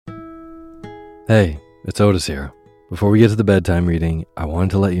Hey, it's Otis here. Before we get to the bedtime reading, I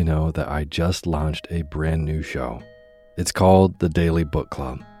wanted to let you know that I just launched a brand new show. It's called The Daily Book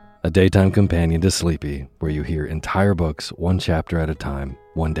Club, a daytime companion to Sleepy, where you hear entire books one chapter at a time,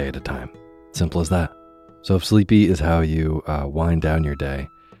 one day at a time. Simple as that. So if Sleepy is how you wind down your day,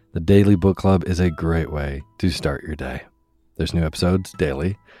 The Daily Book Club is a great way to start your day. There's new episodes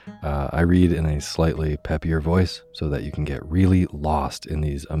daily. I read in a slightly peppier voice so that you can get really lost in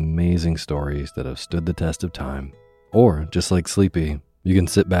these amazing stories that have stood the test of time. Or, just like Sleepy, you can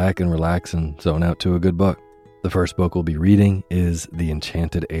sit back and relax and zone out to a good book. The first book we'll be reading is The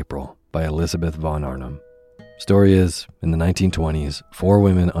Enchanted April by Elizabeth von Arnim. Story is, in the 1920s, 4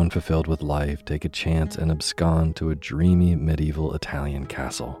 women unfulfilled with life take a chance and abscond to a dreamy medieval Italian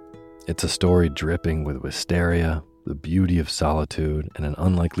castle. It's a story dripping with wisteria, the beauty of solitude, and an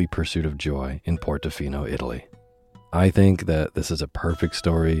unlikely pursuit of joy in Portofino, Italy. I think that this is a perfect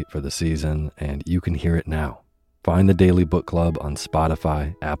story for the season, and you can hear it now. Find the Daily Book Club on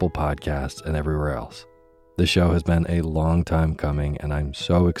Spotify, Apple Podcasts, and everywhere else. This show has been a long time coming, and I'm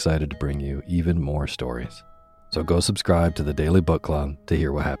so excited to bring you even more stories. So go subscribe to the Daily Book Club to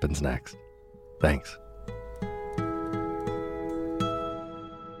hear what happens next. Thanks.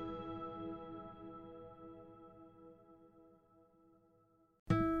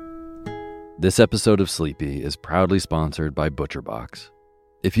 This episode of Sleepy is proudly sponsored by ButcherBox.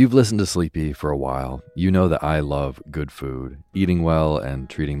 If you've listened to Sleepy for a while, you know that I love good food, eating well, and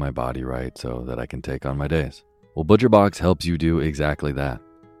treating my body right so that I can take on my days. Well, ButcherBox helps you do exactly that.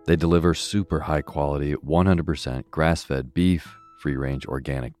 They deliver super high quality, 100% grass-fed beef, free-range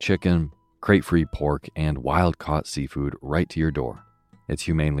organic chicken, crate-free pork, and wild-caught seafood right to your door. It's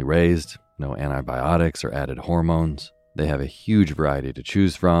humanely raised, no antibiotics or added hormones. They have a huge variety to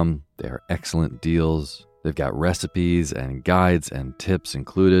choose from. They are excellent deals. They've got recipes and guides and tips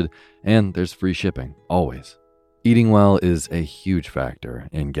included, and there's free shipping, always. Eating well is a huge factor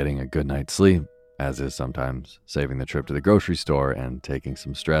in getting a good night's sleep, as is sometimes saving the trip to the grocery store and taking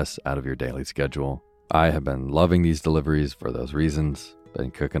some stress out of your daily schedule. I have been loving these deliveries for those reasons.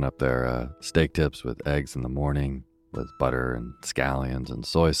 Been cooking up their steak tips with eggs in the morning, with butter and scallions and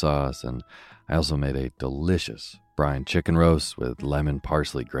soy sauce, and I also made a delicious brine chicken roast with lemon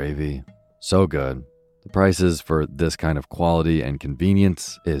parsley gravy. So good. The prices for this kind of quality and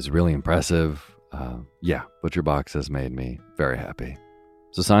convenience is really impressive. ButcherBox has made me very happy.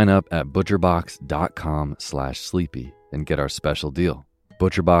 So sign up at butcherbox.com/sleepy and get our special deal.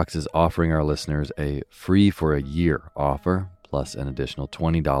 ButcherBox is offering our listeners a free for a year offer, plus an additional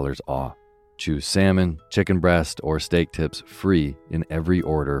 $20 off. Choose salmon, chicken breast, or steak tips free in every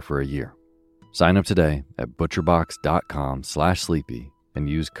order for a year. Sign up today at butcherbox.com/sleepy and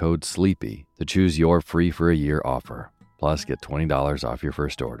use code SLEEPY to choose your free for a year offer. Plus, get $20 off your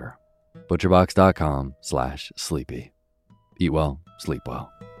first order. butcherbox.com/sleepy. Eat well, sleep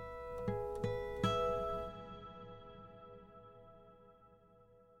well.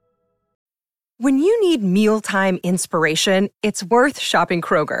 When you need mealtime inspiration, it's worth shopping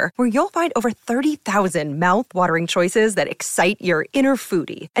Kroger, where you'll find over 30,000 mouth-watering choices that excite your inner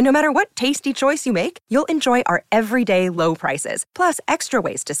foodie. And no matter what tasty choice you make, you'll enjoy our everyday low prices, plus extra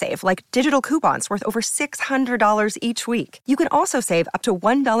ways to save, like digital coupons worth over $600 each week. You can also save up to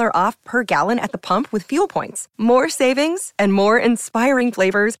 $1 off per gallon at the pump with fuel points. More savings and more inspiring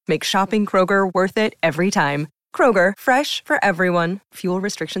flavors make shopping Kroger worth it every time. Kroger, fresh for everyone. Fuel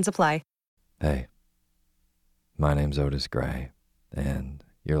restrictions apply. Hey, my name's Otis Gray, and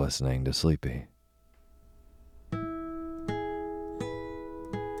you're listening to Sleepy. A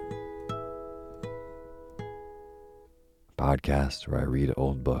podcast where I read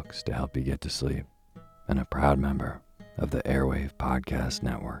old books to help you get to sleep, and a proud member of the Airwave Podcast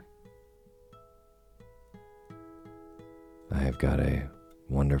Network. I have got a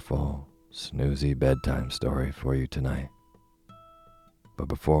wonderful, snoozy bedtime story for you tonight. But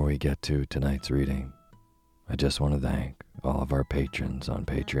before we get to tonight's reading, I just want to thank all of our patrons on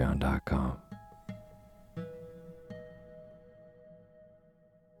patreon.com.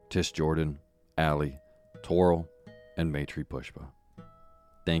 Tish Jordan, Allie, Toril, and Maitri Pushpa.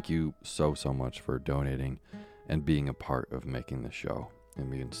 Thank you so much for donating and being a part of making this show. It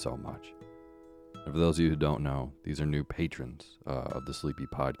means so much. And for those of you who don't know, these are new patrons of the Sleepy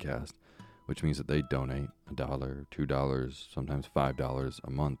Podcast, which means that they donate $1, $2, sometimes $5 a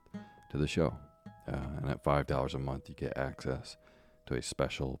month to the show. And at $5 a month, you get access to a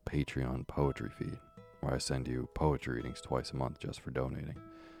special Patreon poetry feed, where I send you poetry readings twice a month just for donating.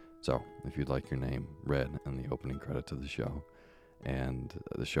 So, if you'd like your name read in the opening credits of the show, and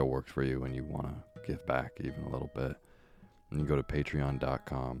the show works for you and you want to give back even a little bit, you can go to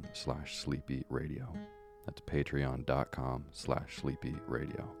patreon.com/sleepyradio. That's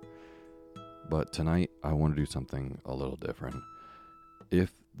patreon.com/sleepyradio. But tonight, I want to do something a little different.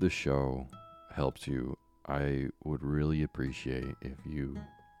 If the show helps you, I would really appreciate if you,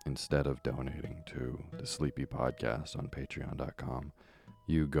 instead of donating to the Sleepy Podcast on patreon.com,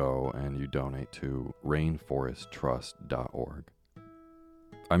 you go and you donate to rainforesttrust.org.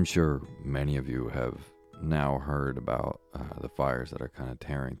 I'm sure many of you have now heard about the fires that are kind of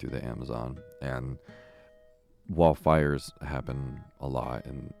tearing through the Amazon. And while fires happen a lot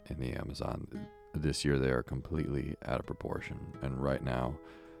in the Amazon, this year they are completely out of proportion. And right now,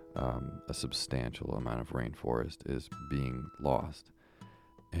 a substantial amount of rainforest is being lost.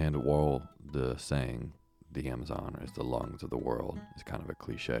 And while the saying, the Amazon is the lungs of the world, is kind of a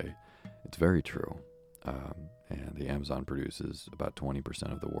cliche, it's very true. And the Amazon produces about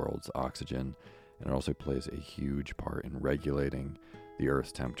 20% of the world's oxygen, and it also plays a huge part in regulating the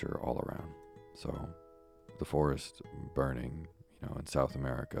Earth's temperature all around. So the forest burning, in South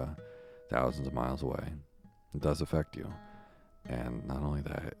America, thousands of miles away, it does affect you. And not only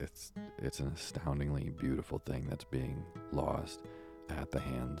that, it's an astoundingly beautiful thing that's being lost at the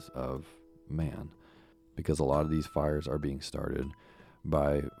hands of man. Because a lot of these fires are being started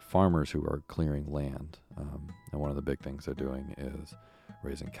by farmers who are clearing land. And one of the big things they're doing is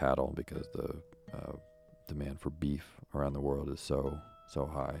raising cattle, because the demand for beef around the world is so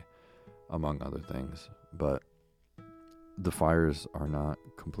high, among other things. But the fires are not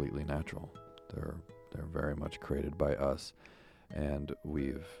completely natural. They're very much created by us, and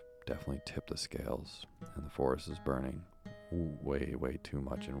we've definitely tipped the scales, and the forest is burning way too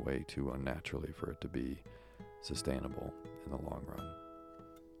much and way too unnaturally for it to be sustainable in the long run.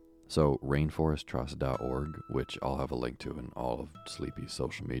 So rainforesttrust.org, which I'll have a link to in all of Sleepy's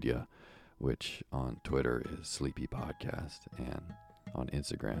social media, which on Twitter is Sleepy Podcast, and on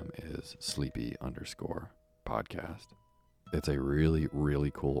Instagram is Sleepy_podcast. It's a really,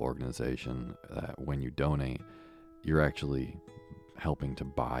 really cool organization that when you donate, you're actually helping to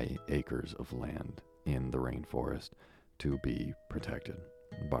buy acres of land in the rainforest to be protected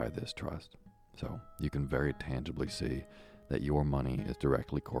by this trust. So you can very tangibly see that your money is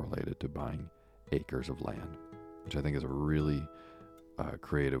directly correlated to buying acres of land, which I think is a really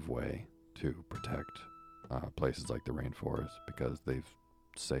creative way to protect places like the rainforest, because they've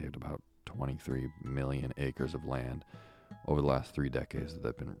saved about 23 million acres of land over the last 3 decades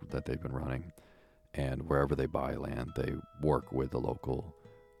that they've been running. And wherever they buy land, they work with the local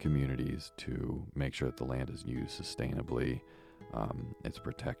communities to make sure that the land is used sustainably. It's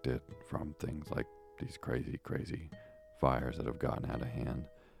protected from things like these crazy fires that have gotten out of hand.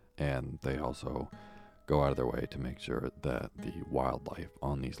 And they also go out of their way to make sure that the wildlife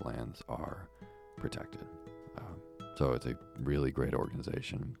on these lands are protected. So it's a really great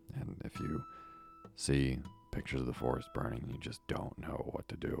organization. And if you see pictures of the forest burning and you just don't know what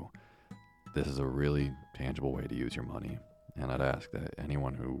to do, this is a really tangible way to use your money. And I'd ask that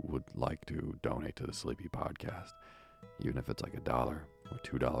anyone who would like to donate to the Sleepy Podcast, even if it's like $1 or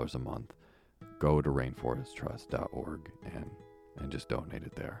 $2 a month, go to rainforesttrust.org and just donate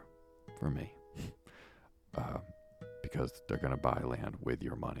it there for me. Because they're going to buy land with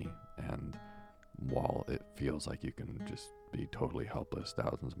your money. And while it feels like you can just be totally helpless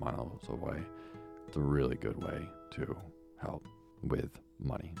thousands of miles away, it's a really good way to help with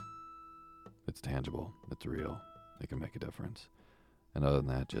money. It's tangible, it's real, it can make a difference. And other than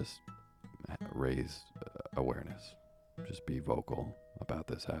that, just raise awareness. Just be vocal about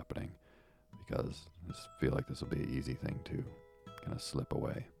this happening, because I just feel like this will be an easy thing to kind of slip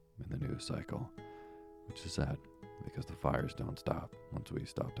away in the news cycle, which is sad, because the fires don't stop once we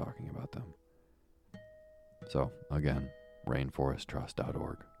stop talking about them. So again,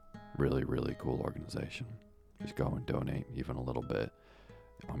 rainforesttrust.org. Really, really cool organization. Just go and donate even a little bit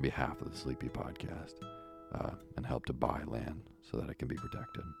on behalf of the Sleepy Podcast, and help to buy land so that it can be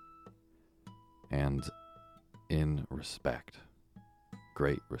protected. And in respect,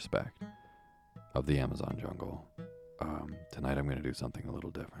 great respect, of the Amazon jungle, tonight I'm going to do something a little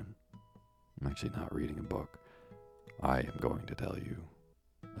different. I'm actually not reading a book. I am going to tell you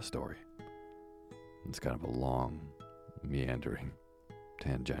a story. It's kind of a long, meandering,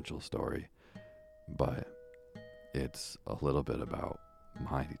 tangential story, but it's a little bit about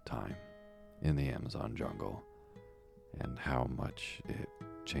my time in the Amazon jungle and how much it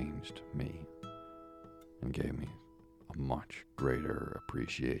changed me and gave me a much greater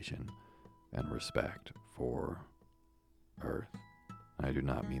appreciation and respect for Earth. I do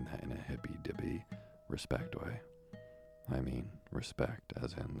not mean that in a hippy-dippy respect way. I mean respect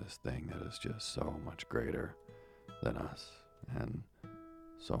as in this thing that is just so much greater than us and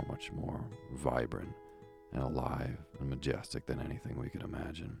so much more vibrant and alive and majestic than anything we could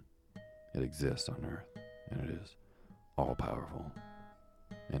imagine. It exists on Earth, and it is all-powerful,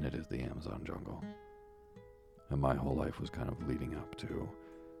 and it is the Amazon jungle. And my whole life was kind of leading up to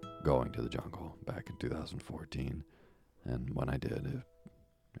going to the jungle back in 2014, and when I did,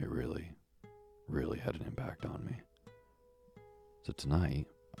 it really, really had an impact on me. So tonight,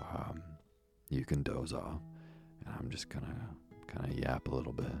 you can doze off, and I'm just gonna kind of yap a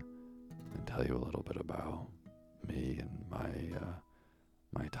little bit and tell you a little bit about me and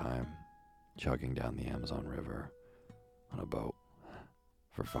my time chugging down the Amazon River on a boat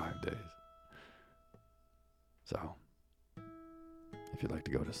for 5 days. So, if you'd like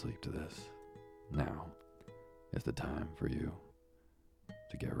to go to sleep to this, now is the time for you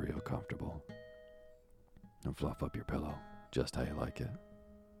to get real comfortable and fluff up your pillow just how you like it.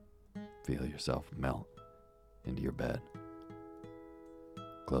 Feel yourself melt into your bed.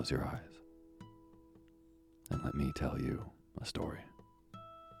 Close your eyes and let me tell you a story.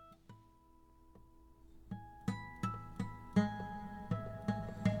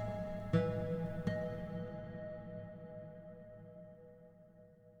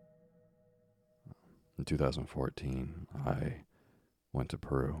 In 2014, I went to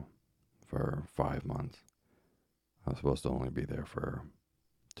Peru for 5 months. I was supposed to only be there for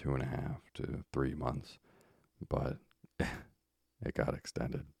 2.5 to 3 months, but it got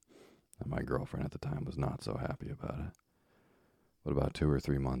extended, and my girlfriend at the time was not so happy about it. But about 2 or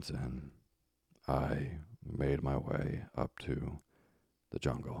 3 months in, I made my way up to the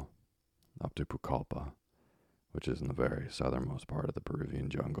jungle, up to Pucallpa, which is in the very southernmost part of the Peruvian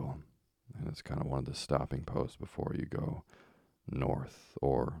jungle, and it's kind of one of the stopping posts before you go north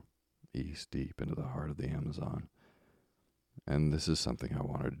or east deep into the heart of the Amazon. And this is something I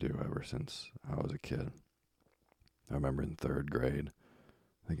wanted to do ever since I was a kid. I remember in 3rd grade,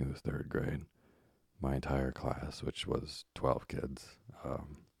 I think it was 3rd grade, my entire class, which was 12 kids,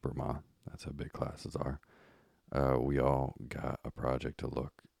 Vermont, that's how big classes are, we all got a project to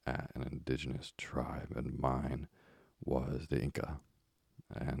look at an indigenous tribe, and mine was the Inca.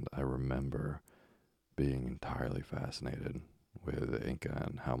 And I remember being entirely fascinated with the Inca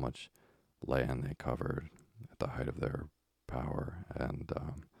and how much land they covered at the height of their power. And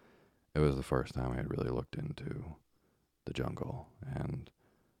it was the first time I had really looked into the jungle and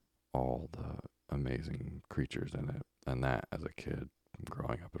all the amazing creatures in it. And that, as a kid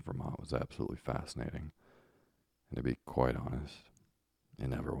growing up in Vermont, was absolutely fascinating. And to be quite honest, it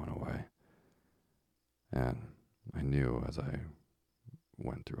never went away. And I knew as I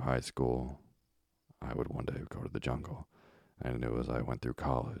went through high school, I would one day go to the jungle. And I knew as I went through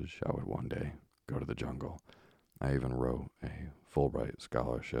college, I would one day go to the jungle. I even wrote a Fulbright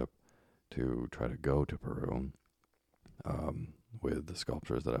scholarship to try to go to Peru with the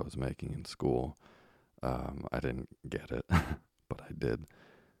sculptures that I was making in school. I didn't get it, but I did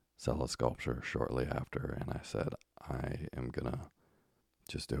sell a sculpture shortly after, and I said, I am gonna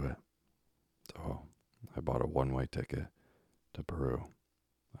just do it. So I bought a one-way ticket to Peru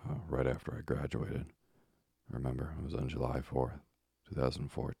right after I graduated. I remember it was on July 4th,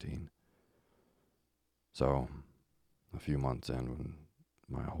 2014. So a few months in, when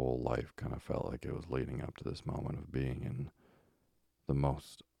my whole life kind of felt like it was leading up to this moment of being in the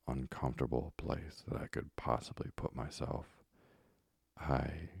most uncomfortable place that I could possibly put myself,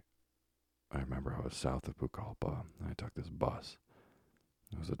 I remember I was south of Pucallpa, and I took this bus.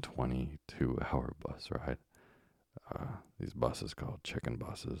 It was a 22-hour bus ride. These buses called chicken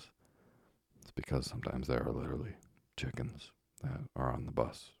buses. It's because sometimes there are literally chickens that are on the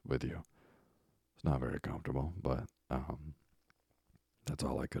bus with you. It's not very comfortable, but that's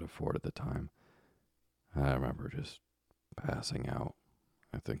all I could afford at the time. And I remember just passing out,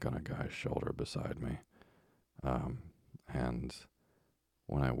 I think on a guy's shoulder beside me. And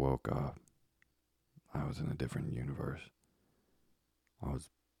when I woke up, I was in a different universe. I was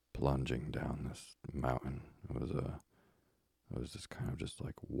plunging down this mountain. It was just kind of just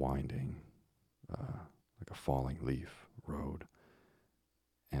like winding, like a falling leaf road.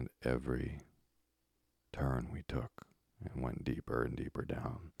 And every turn we took and went deeper and deeper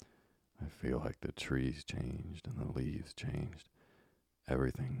down, I feel like the trees changed and the leaves changed.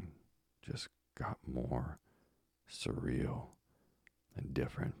 Everything just got more surreal and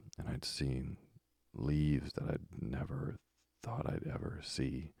different. And I'd seen leaves that I'd never thought I'd ever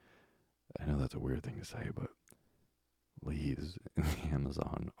see. I know that's a weird thing to say, but leaves in the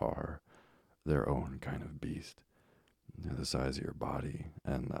Amazon are their own kind of beast. They're the size of your body,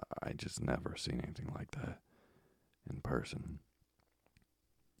 and I just never seen anything like that in person.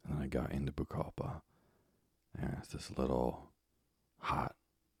 And then I got into Pucallpa, and it's this little hot,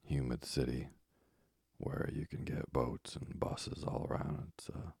 humid city where you can get boats and buses all around.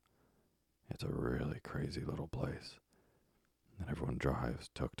 It's a really crazy little place. And everyone drives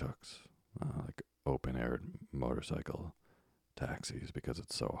tuk-tuks, like open-air motorcycle taxis because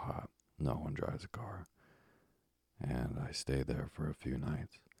it's so hot. No one drives a car. And I stayed there for a few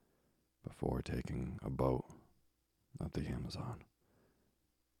nights before taking a boat up the Amazon.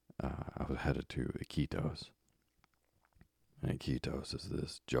 I was headed to Iquitos. And Iquitos is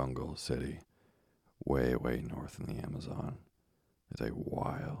this jungle city way, way north in the Amazon. It's a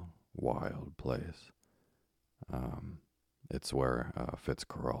wild, wild place. It's where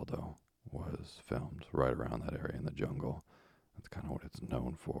Fitzcarraldo was filmed, right around that area in the jungle. That's kind of what it's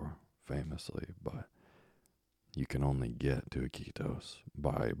known for, famously. But you can only get to Iquitos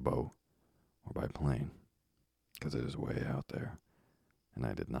by boat or by plane because it is way out there. And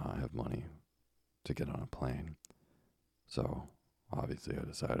I did not have money to get on a plane. So, obviously, I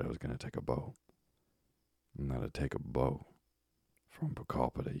decided I was going to take a boat. And now to take a boat from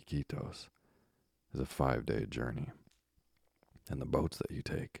Pucallpa to Iquitos is a 5-day journey. And the boats that you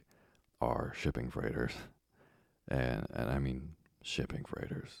take are shipping freighters. And I mean shipping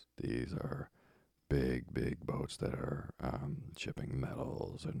freighters. These are big, big boats that are shipping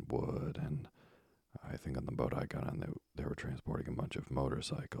metals and wood. And I think on the boat I got on, they were transporting a bunch of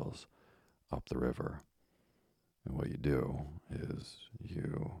motorcycles up the river. And what you do is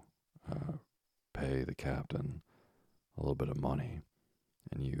you pay the captain a little bit of money,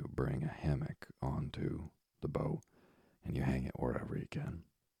 and you bring a hammock onto the boat, and you hang it wherever you can.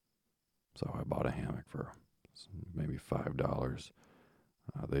 So I bought a hammock for maybe $5.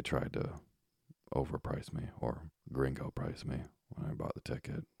 They tried to overprice me, or gringo price me, when I bought the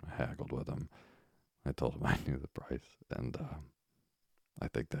ticket. I haggled with them. I told them I knew the price, and I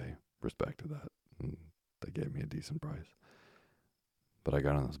think they respected that, and they gave me a decent price. But I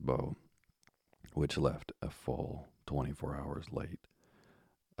got on this boat, which left a full 24 hours late.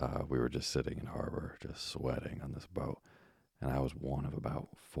 We were just sitting in harbor, just sweating on this boat. And I was one of about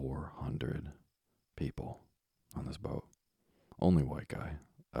 400 people on this boat. Only white guy.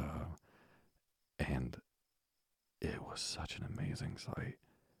 And it was such an amazing sight.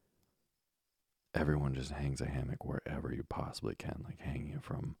 Everyone just hangs a hammock wherever you possibly can, like hanging it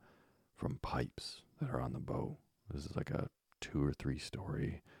from pipes that are on the boat. This is like a 2 or 3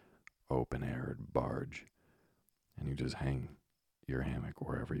 story open air barge, and you just hang your hammock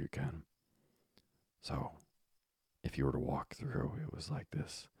wherever you can. So if you were to walk through, it was like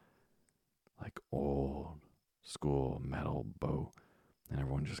this like old school metal boat, and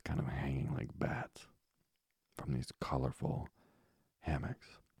everyone just kind of hanging like bats from these colorful hammocks.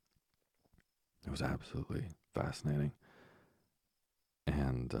 It was absolutely fascinating.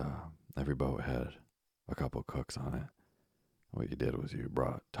 And every boat had a couple cooks on it. What you did was you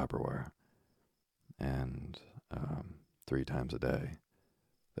brought Tupperware, and 3 times a day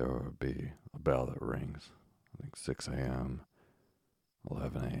there would be a bell that rings. I think 6 a.m.,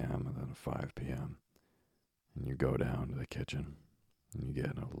 11 a.m., and then 5 p.m. And you go down to the kitchen, and you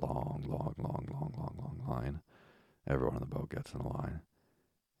get in a long line. Everyone on the boat gets in a line.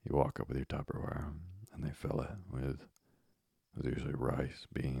 You walk up with your Tupperware, and they fill it with usually rice,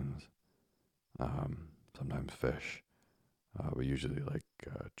 beans, sometimes fish, but usually like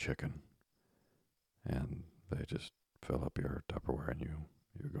chicken. And they just fill up your Tupperware, and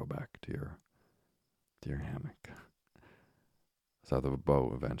you go back to your hammock. So the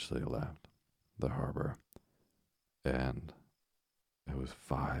boat eventually left the harbor, and it was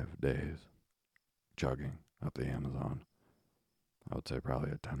 5 days chugging up the Amazon. I would say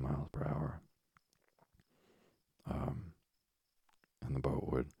probably at 10 miles per hour. And the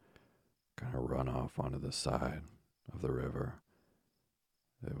boat would kind of run off onto the side of the river.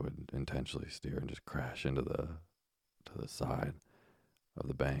 It would intentionally steer and just crash into the side of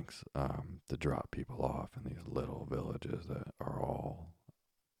the banks to drop people off in these little villages that are all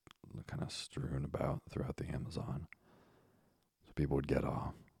kind of strewn about throughout the Amazon. So people would get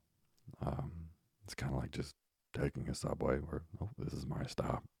off. It's kind of like just taking a subway where, oh, this is my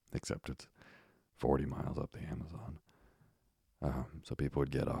stop, except it's 40 miles up the Amazon. So people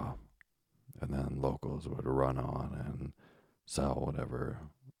would get off, and then locals would run on and sell whatever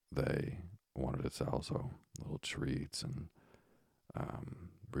they wanted to sell. So little treats and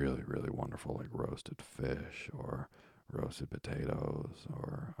really, really wonderful, like roasted fish or roasted potatoes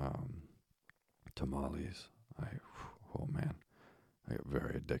or tamales. Oh man, I get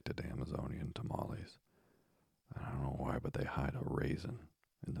very addicted to Amazonian tamales. I don't know why, but they hide a raisin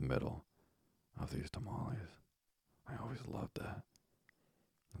in the middle of these tamales. I always loved that.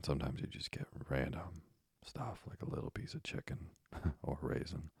 And sometimes you just get random stuff, like a little piece of chicken or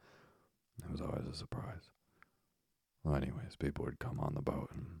raisin. It was always a surprise. Well, anyways, people would come on the boat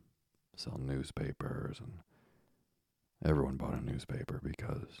and sell newspapers, and everyone bought a newspaper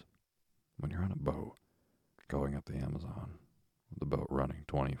because when you're on a boat going up the Amazon, with the boat running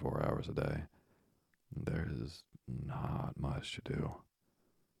 24 hours a day, there is not much to do.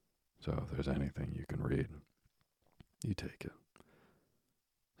 So if there's anything you can read, you take it.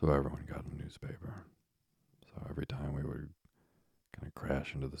 So everyone got a newspaper. So every time we would kind of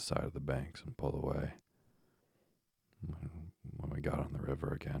crash into the side of the banks and pull away, when we got on the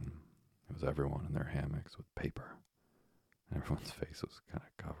river again, it was everyone in their hammocks with paper. And everyone's face was kind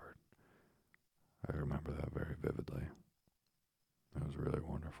of covered. I remember that very vividly. It was really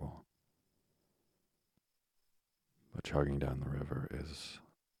wonderful. But chugging down the river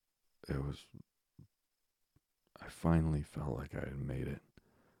I finally felt like I had made it.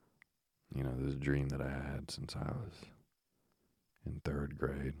 You know, this dream that I had since I was in 3rd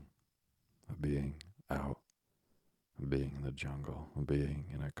grade of being out, of being in the jungle, of being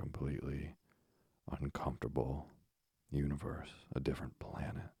in a completely uncomfortable universe, a different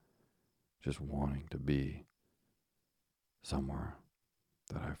planet, just wanting to be somewhere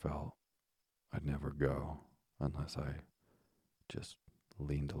that I felt I'd never go unless I just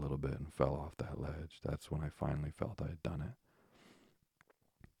leaned a little bit and fell off that ledge. That's when I finally felt I had done it.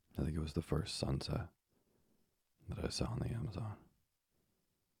 I think it was the first sunset that I saw in the Amazon.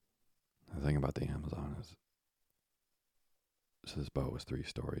 The thing about the Amazon is, so this boat was 3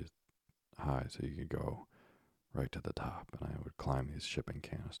 stories high, so you could go right to the top, and I would climb these shipping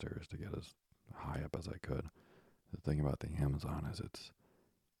canisters to get as high up as I could. The thing about the Amazon is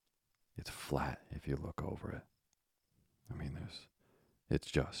it's flat if you look over it. I mean, it's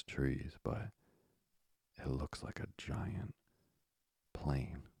just trees, but it looks like a giant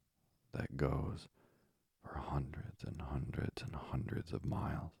plane that goes for hundreds and hundreds and hundreds of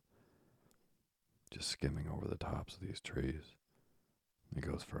miles, just skimming over the tops of these trees. It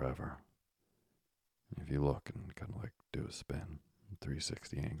goes forever. And if you look and kind of like do a spin,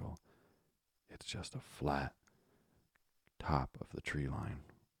 360 angle, it's just a flat top of the tree line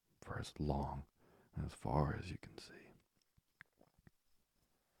for as long and as far as you can see.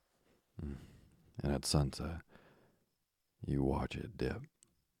 And at sunset, you watch it dip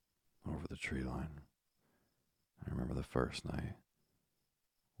over the tree line. I remember the first night,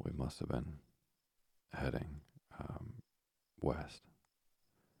 we must have been heading west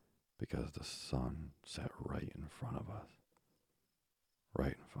because the sun set right in front of us.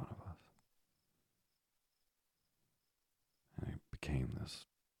 Right in front of us. And it became this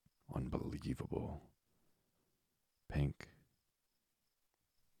unbelievable pink,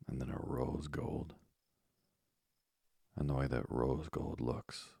 and then a rose gold. And the way that rose gold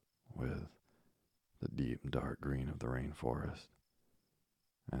looks with the deep dark green of the rainforest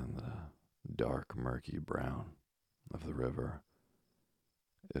and the dark murky brown of the river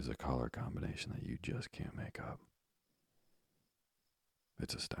is a color combination that you just can't make up.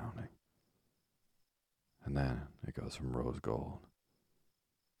 It's astounding. And then it goes from rose gold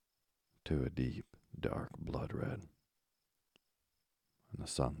to a deep, dark blood red. And the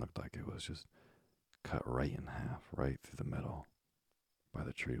sun looked like it was just cut right in half, right through the middle by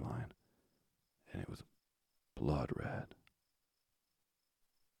the tree line. And it was blood red.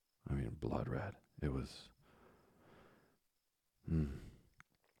 I mean, blood red. It was... And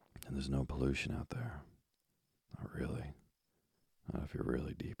there's no pollution out there. Not really. Not if you're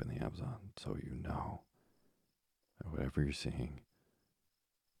really deep in the Amazon, so you know that whatever you're seeing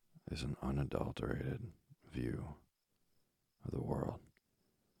is an unadulterated view of the world.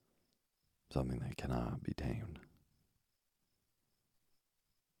 Something that cannot be tamed.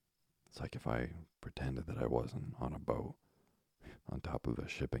 It's like if I pretended that I wasn't on a boat on top of a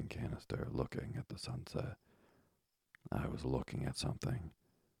shipping canister looking at the sunset. I was looking at something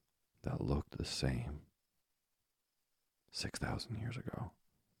that looked the same 6,000 years ago.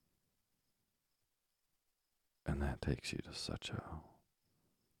 And that takes you to such a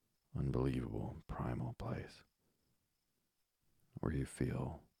unbelievable primal place where you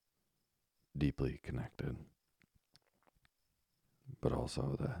feel deeply connected, but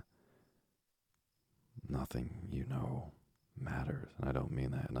also that nothing you know matters. And I don't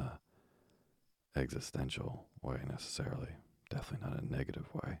mean that in a existential way necessarily, definitely not a negative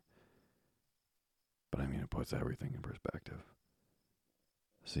way, but I mean it puts everything in perspective.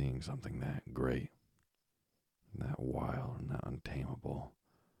 Seeing something that great, that wild, and that untamable,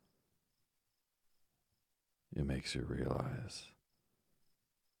 it makes you realize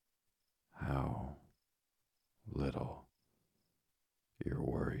how little your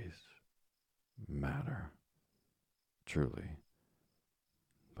worries matter, truly.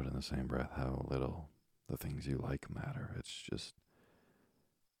 But in the same breath, how little the things you like matter. It's just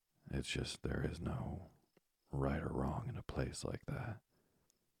there is no right or wrong in a place like that,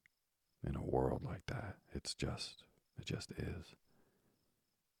 in a world like that. It just is.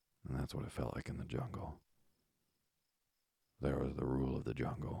 And that's what it felt like in the jungle. There was the rule of the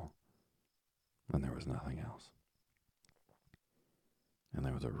jungle, and there was nothing else. And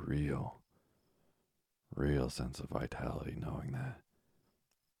there was a real sense of vitality knowing that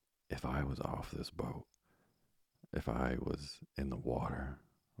if I was off this boat, if I was in the water,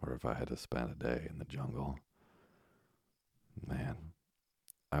 or if I had to spend a day in the jungle, man,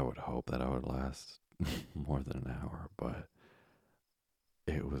 I would hope that I would last more than an hour, but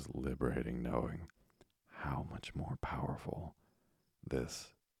it was liberating knowing how much more powerful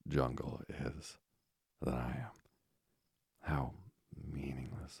this jungle is than I am. How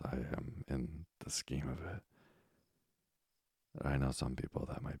meaningless I am in the scheme of it. I know some people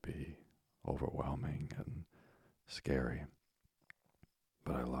that might be overwhelming and scary,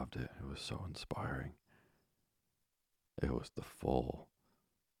 but I loved it. It was so inspiring. It was the full,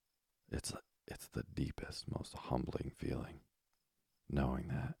 it's the deepest, most humbling feeling, knowing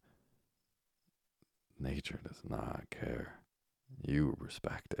that nature does not care. You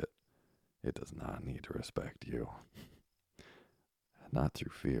respect it. It does not need to respect you. Not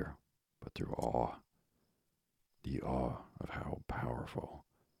through fear, but through awe. The awe of how powerful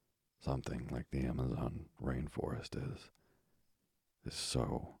something like the Amazon rainforest is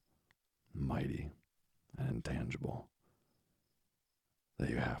so mighty and intangible that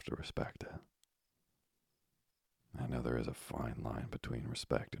you have to respect it. I know there is a fine line between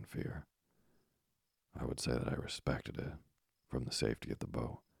respect and fear. I would say that I respected it from the safety of the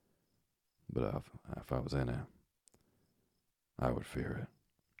boat, but if I was in it, I would fear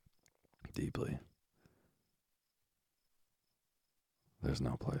it deeply. There's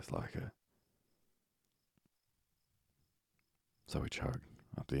no place like it. So we chugged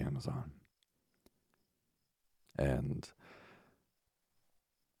up the Amazon. And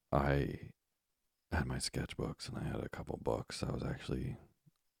I had my sketchbooks and I had a couple books. I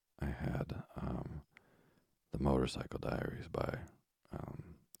had The Motorcycle Diaries by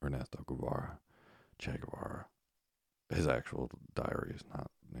Ernesto Guevara, Che Guevara. His actual diaries,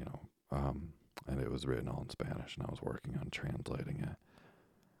 not, and it was written all in Spanish, and I was working on translating it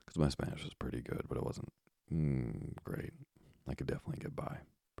because my Spanish was pretty good, but it wasn't great. I could definitely get by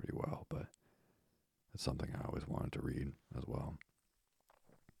pretty well, but it's something I always wanted to read as well.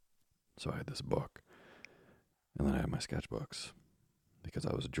 So I had this book, and then I had my sketchbooks because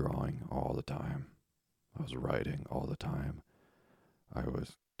I was drawing all the time. I was writing all the time. I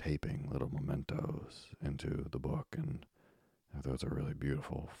was taping little mementos into the book, and if there was a really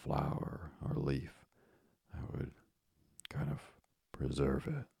beautiful flower or leaf, I would kind of preserve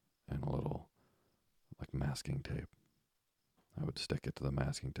it in a little, like, masking tape. I would stick it to the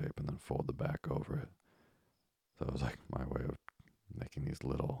masking tape and then fold the back over it. So it was like my way of making these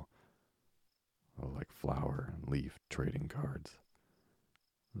little, like, flower and leaf trading cards.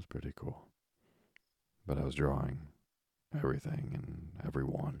 It was pretty cool. But I was drawing everything and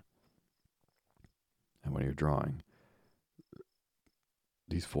everyone. And when you're drawing,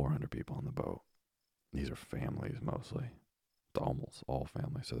 these 400 people on the boat, these are families mostly. It's almost all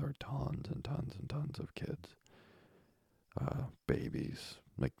families, so there are tons and tons and tons of kids. Babies,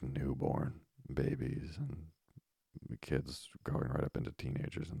 like newborn babies, and kids growing right up into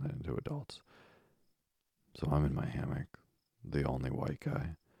teenagers and then into adults. So I'm in my hammock, the only white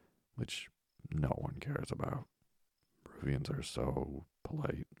guy, which no one cares about. Peruvians are so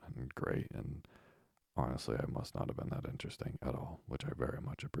polite and great, and honestly, I must not have been that interesting at all, which I very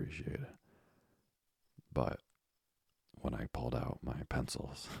much appreciated. But when I pulled out my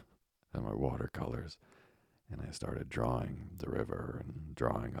pencils and my watercolors, and I started drawing the river and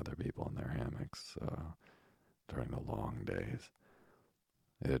drawing other people in their hammocks during the long days,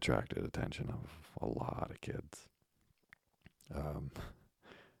 it attracted attention of a lot of kids.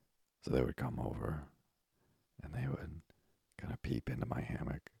 So they would come over and they would kind of peep into my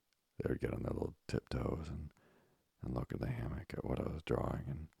hammock. They would get on their little tiptoes and look at the hammock at what I was drawing.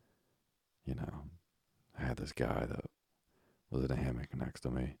 And, I had this guy that was in a hammock next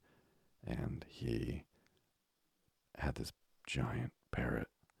to me, and he had this giant parrot.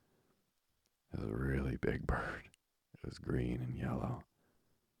 It was a really big bird. It was green and yellow.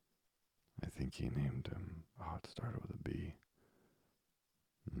 I think he named him, it started with a B.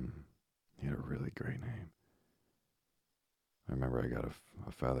 He had a really great name. I remember I got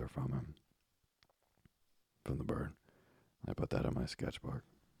a feather from him, from the bird. I put that in my sketchbook.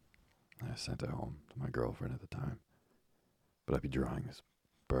 I sent it home to my girlfriend at the time. But I'd be drawing this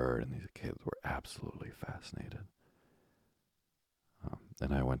bird, and these kids were absolutely fascinated.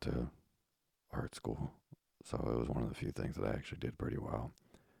 And I went to art school, so it was one of the few things that I actually did pretty well.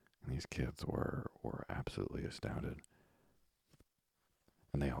 And these kids were absolutely astounded.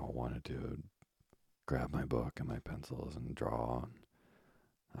 And they all wanted to grab my book and my pencils and draw,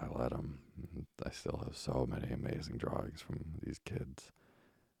 and I let them. I still have so many amazing drawings from these kids.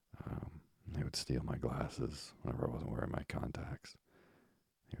 They would steal my glasses whenever I wasn't wearing my contacts.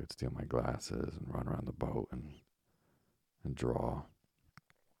 They would steal my glasses and run around the boat and draw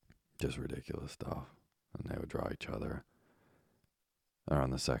just ridiculous stuff. And they would draw each other.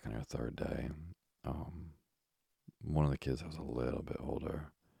 Around the second or third day, one of the kids was a little bit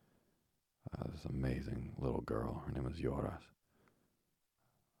older. This amazing little girl. Her name was Yoras.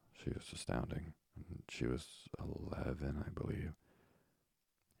 She was astounding. She was 11, I believe.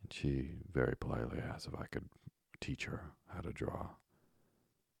 And she very politely asked if I could teach her how to draw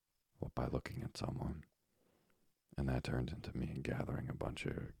by looking at someone. And that turned into me gathering a bunch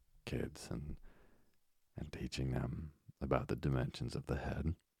of kids and teaching them about the dimensions of the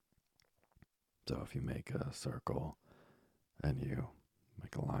head. So if you make a circle and you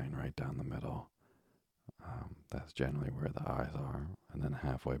make a line right down the middle, that's generally where the eyes are. And then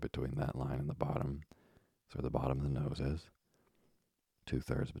halfway between that line and the bottom is where the bottom of the nose is.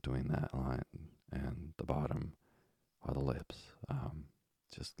 2/3 between that line and the bottom are the lips.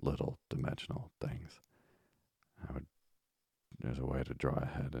 Just little dimensional things. There's a way to draw a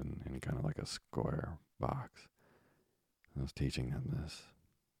head in kind of like a square box. I was teaching them this,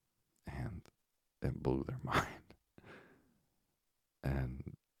 and it blew their mind.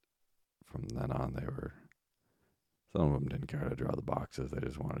 And from then on, some of them didn't care to draw the boxes. They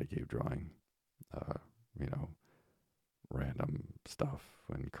just wanted to keep drawing, random stuff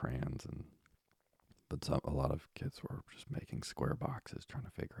and crayons. But a lot of kids were just making square boxes, trying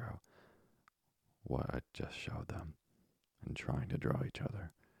to figure out what I just showed them and trying to draw each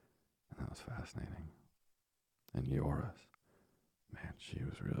other. And that was fascinating. And Yoris, man, she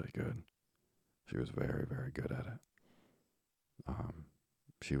was really good. She was very, very good at it.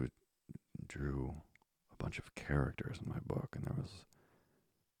 She drew a bunch of characters in my book, and there was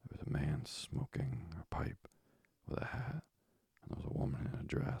a man smoking a pipe with a hat, and there was a woman in a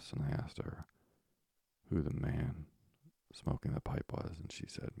dress, and I asked her who the man smoking the pipe was, and she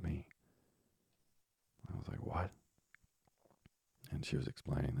said me. I was like, what? And she was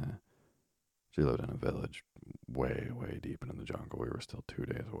explaining that she lived in a village way, way deep into the jungle. We were still 2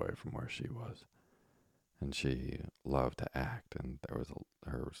 days away from where she was. And she loved to act, and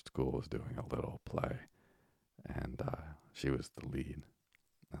her school was doing a little play, and she was the lead.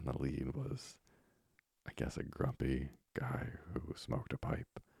 And the lead was, I guess, a grumpy guy who smoked a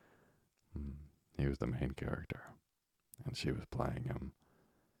pipe. He was the main character, and she was playing him.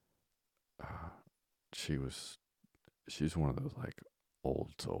 She's one of those like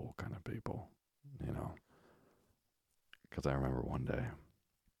old soul kind of people, because I remember one day,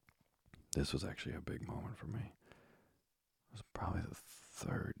 this was actually a big moment for me. It was probably the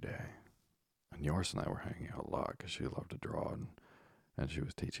third day, and Yoris and I were hanging out a lot because she loved to draw, and she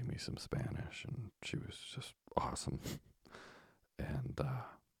was teaching me some Spanish, and she was just awesome. And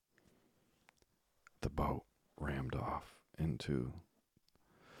the boat rammed off into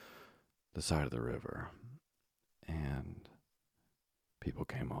the side of the river, and people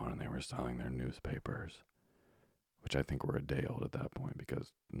came on and they were selling their newspapers, which I think were a day old at that point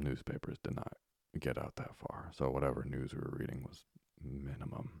because newspapers did not get out that far. So whatever news we were reading was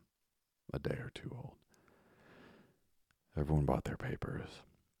minimum a day or two old. Everyone bought their papers,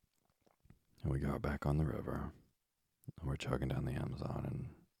 and we got back on the river, and we're chugging down the Amazon, and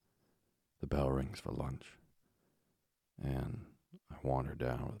the bell rings for lunch. And I wandered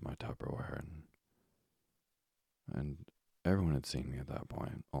down with my Tupperware, and everyone had seen me at that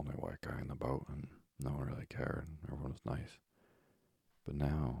point. Only white guy in the boat, and no one really cared. Everyone was nice. But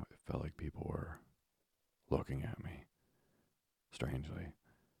now it felt like people were looking at me strangely.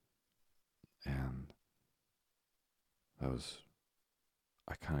 And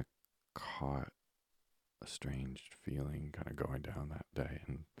I kind of caught a strange feeling kind of going down that day,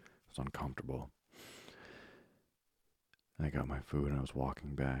 and it was uncomfortable. And I got my food, and I was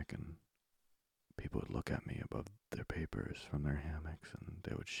walking back, and people would look at me above their papers from their hammocks, and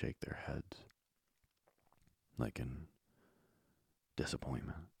they would shake their heads, like in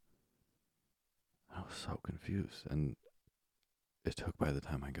disappointment. I was so confused, and it took by the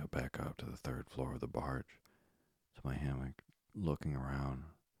time I got back up to the third floor of the barge to my hammock, looking around,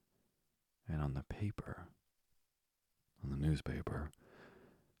 and on the newspaper,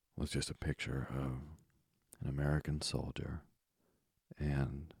 was just a picture of an American soldier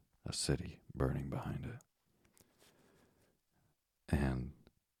and a city burning behind it. And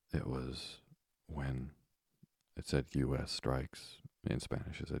it was when it said U.S. strikes, in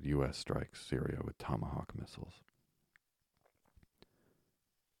Spanish it said U.S. strikes Syria with Tomahawk missiles.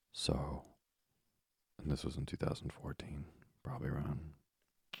 So, and this was in 2014, probably around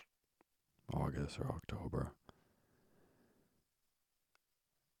August or October.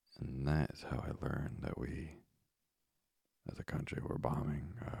 And that is how I learned that we, as a country, were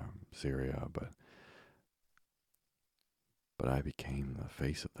bombing Syria, but I became the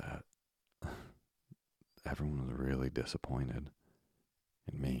face of that. Everyone was really disappointed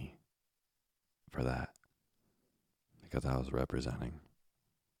in me for that, because I was representing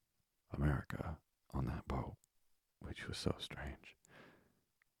America on that boat, which was so strange.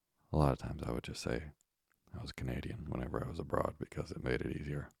 A lot of times I would just say I was Canadian whenever I was abroad because it made it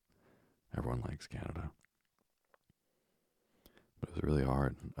easier. Everyone likes Canada. But it was really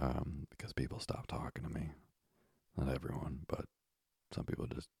hard because people stopped talking to me. Not everyone, but some people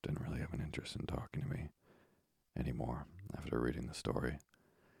just didn't really have an interest in talking to me anymore after reading the story.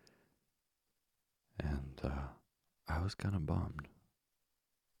 And I was kind of bummed.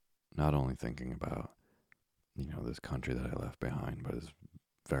 Not only thinking about, this country that I left behind, but is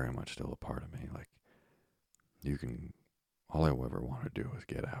very much still a part of me. Like, all I ever want to do is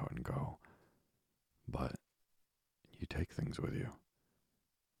get out and go. But you take things with you.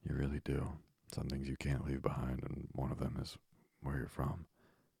 You really do. Some things you can't leave behind, and one of them is where you're from.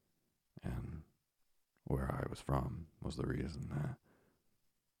 And where I was from was the reason that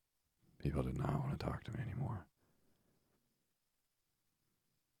people did not want to talk to me anymore.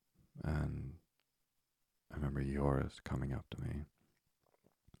 And I remember Yoris coming up to me,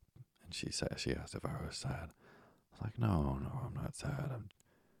 and she asked if I was sad. I was like, no, I'm not sad.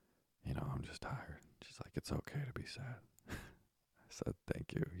 I'm just tired. She's like, it's okay to be sad. I said,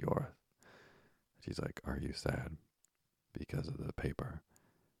 thank you, Yoris. She's like, are you sad because of the paper?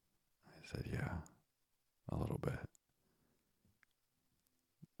 I said, yeah, a little bit.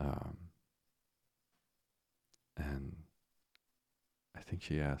 And I think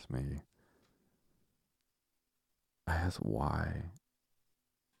she asked me, I asked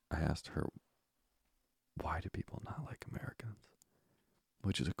her, why do people not like Americans?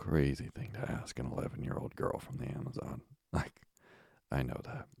 Which is a crazy thing to ask an 11-year-old girl from the Amazon. Like, I know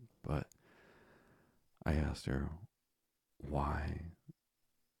that. But I asked her, why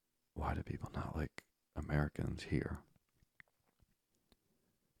do people not like Americans here?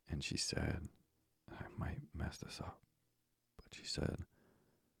 And she said, I might mess this up, but she said,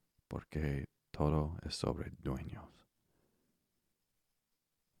 porque todo es sobre dueños.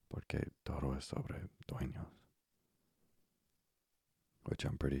 Porque todo es sobre dueños. Which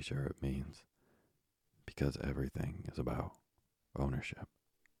I'm pretty sure it means because everything is about ownership.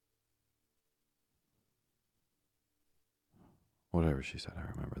 Whatever she said,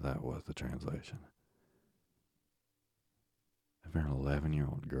 I remember that was the translation. And for an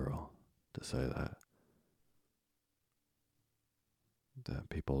 11-year-old girl to say that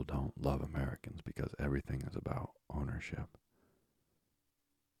people don't love Americans because everything is about ownership,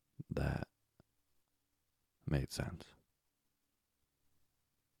 that made sense.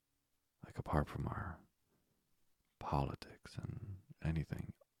 Like, apart from our politics and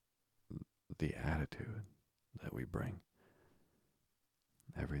anything, the attitude that we bring,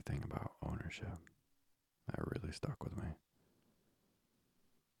 everything about ownership, that really stuck with me.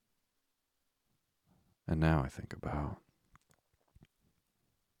 And now I think about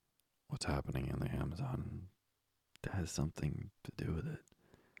what's happening in the Amazon that has something to do with it.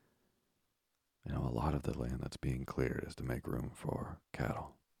 A lot of the land that's being cleared is to make room for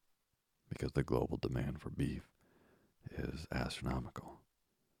cattle because the global demand for beef is astronomical.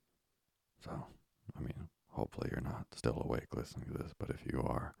 So, hopefully you're not still awake listening to this, but if you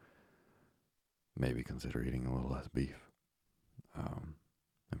are, maybe consider eating a little less beef.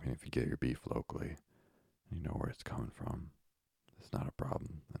 If you get your beef locally, and you know where it's coming from, it's not a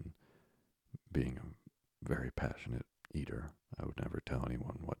problem. And being a very passionate eater, I would never tell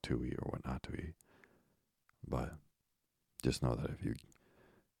anyone what to eat or what not to eat. But just know that if you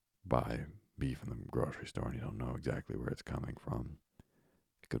buy beef in the grocery store and you don't know exactly where it's coming from,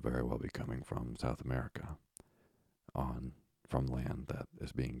 it could very well be coming from South America, from land that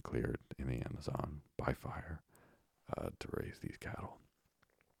is being cleared in the Amazon by fire to raise these cattle.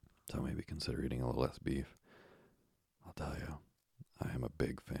 So maybe consider eating a little less beef. I'll tell you, I am a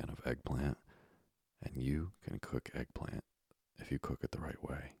big fan of eggplant, and you can cook eggplant if you cook it the right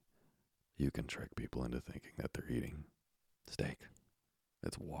way. You can trick people into thinking that they're eating steak.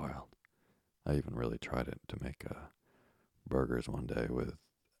 It's wild. I even really tried it to make burgers one day with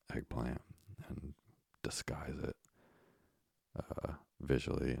eggplant and disguise it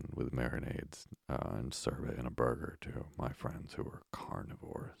visually and with marinades and serve it in a burger to my friends who were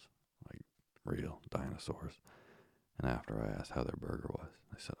carnivores, like real dinosaurs. And after I asked how their burger was,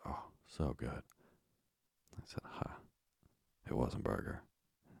 they said, "Oh, so good." I said, it wasn't burger.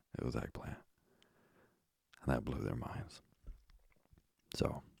 It was eggplant. And that blew their minds.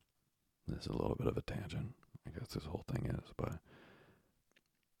 So, this is a little bit of a tangent. I guess this whole thing is, but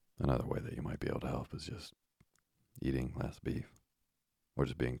another way that you might be able to help is just eating less beef, or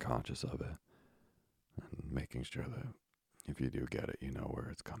just being conscious of it and making sure that if you do get it, you know where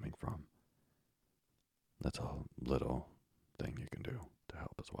it's coming from. That's a little thing you can do to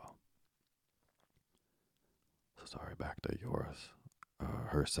help as well. So sorry, back to yours.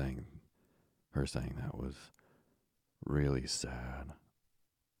 Her saying that was really sad,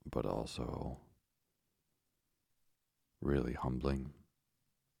 but also really humbling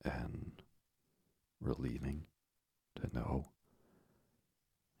and relieving to know.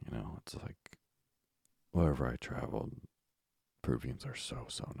 You know, it's like wherever I traveled, Peruvians are so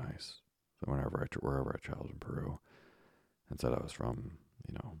nice. So wherever I traveled in Peru, and said I was from,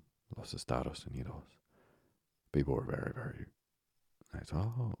 Los Estados Unidos, people were very, very nice.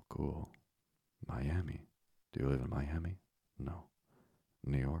 Oh, cool. Miami. Do you live in Miami? No.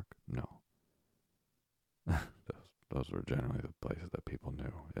 New York? No. those were generally the places that people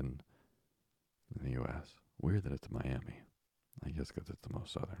knew in the U.S. Weird that it's Miami. I guess because it's the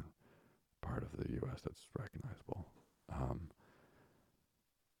most southern part of the U.S. that's recognizable.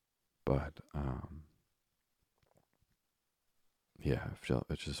 Yeah,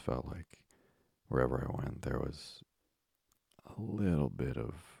 it just felt like wherever I went, there was a little bit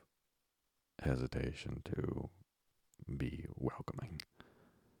of hesitation to be welcoming,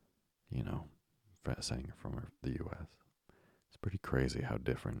 saying from the U.S. It's pretty crazy how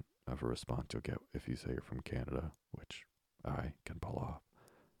different of a response you'll get if you say you're from Canada, which I can pull off.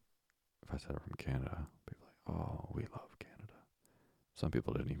 If I said I'm from Canada, people are like, "Oh, we love Canada." Some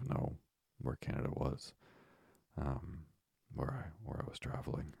people didn't even know where Canada was, where I was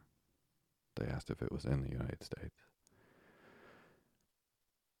traveling. They asked if it was in the United States.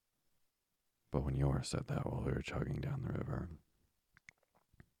 But when Yoris said that while we were chugging down the river,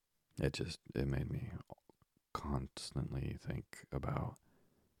 it made me constantly think about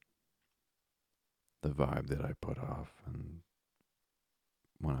the vibe that I put off and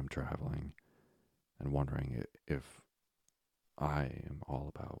when I'm traveling, and wondering if I am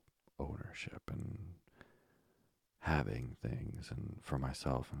all about ownership and having things and for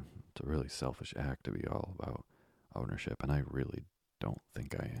myself, and it's a really selfish act to be all about ownership, and I really don't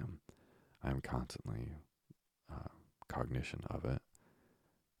think I am. I'm constantly cognition of it.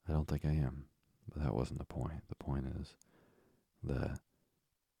 I don't think I am, but that wasn't the point. The point is that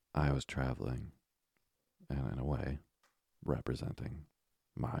I was traveling and in a way representing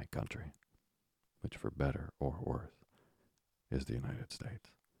my country, which for better or worse is the United States.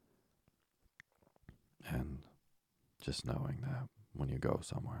 And just knowing that when you go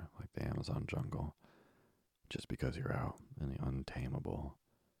somewhere like the Amazon jungle, just because you're out in the untamable,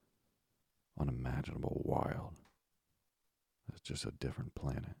 unimaginable wild, it's just a different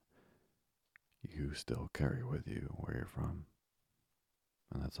planet, you still carry with you where you're from.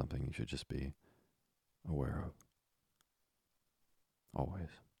 And that's something you should just be aware of. Always.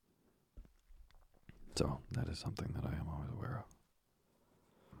 So, that is something that I am always aware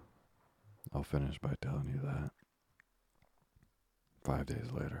of. I'll finish by telling you that 5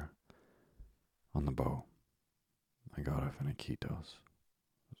 days later, on the boat, I got off in Iquitos,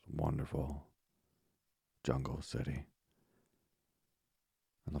 this wonderful jungle city.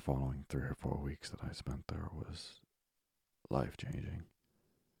 And the following 3 or 4 weeks that I spent there was life-changing.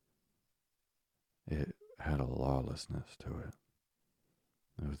 It had a lawlessness to it.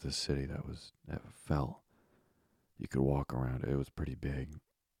 It was this city that felt, you could walk around it. It was pretty big.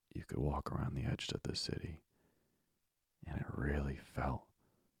 You could walk around the edge of the city, and it really felt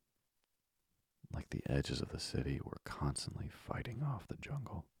like the edges of the city were constantly fighting off the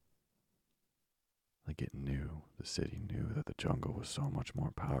jungle. Like the city knew that the jungle was so much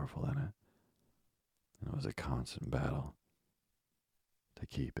more powerful than it. And it was a constant battle to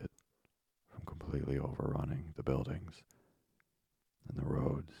keep it from completely overrunning the buildings and the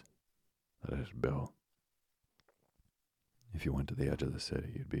roads that it had built. If you went to the edge of the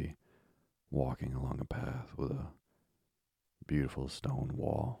city, you'd be walking along a path with a beautiful stone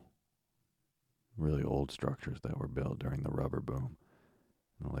wall. Really old structures that were built during the rubber boom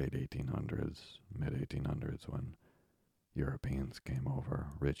in the late 1800s, mid 1800s, when Europeans came over,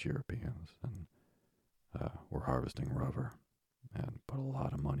 rich Europeans, and were harvesting rubber and put a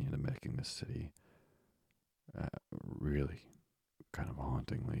lot of money into making this city really kind of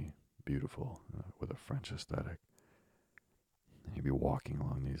hauntingly beautiful with a French aesthetic. And you'd be walking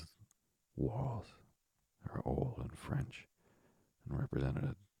along these walls that are old and French and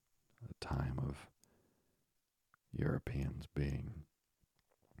represented a time of Europeans being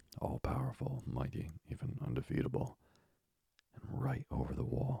all-powerful, mighty, even undefeatable. And right over the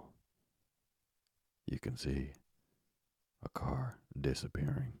wall, you can see a car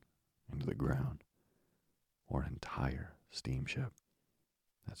disappearing into the ground, or an entire steamship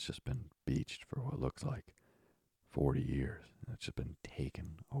that's just been beached for what looks like 40 years. And it's just been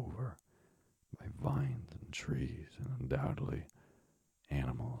taken over by vines and trees and undoubtedly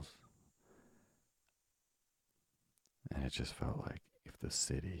animals. And it just felt like if the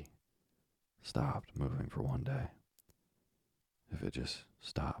city stopped moving for one day, if it just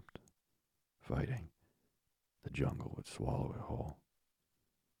stopped fighting, the jungle would swallow it whole.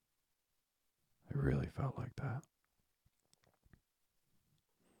 It really felt like that.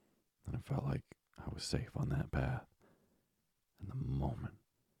 And it felt like I was safe on that path. And the moment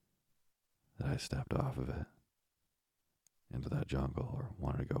that I stepped off of it into that jungle or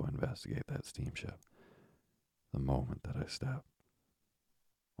wanted to go investigate that steamship, the moment that I stepped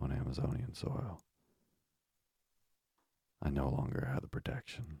on Amazonian soil, I no longer had the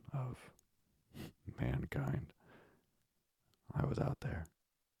protection of mankind. I was out there,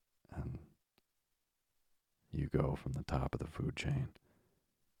 and you go from the top of the food chain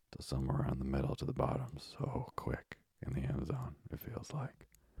to somewhere around the middle to the bottom so quick in the Amazon, it feels like.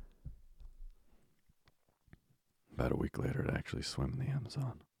 About a week later, to actually swim in the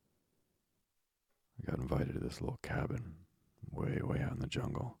Amazon, I got invited to this little cabin way, way out in the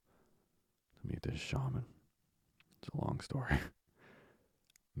jungle to meet this shaman. It's a long story.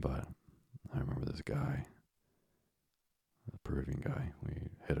 But I remember this guy, a Peruvian guy. We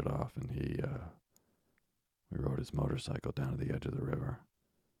hit it off, and we rode his motorcycle down to the edge of the river.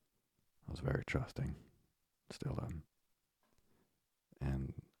 I was very trusting, still am.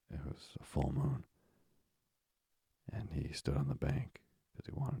 And it was a full moon. And he stood on the bank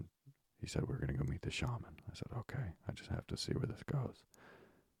because he said we were going to go meet the shaman. I said, okay, I just have to see where this goes.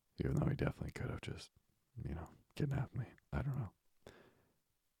 Even though he definitely could have just, kidnapped me. I don't know.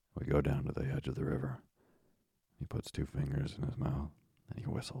 We go down to the edge of the river. He puts 2 fingers in his mouth and he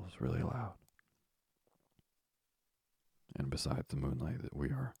whistles really loud. And besides the moonlight, that we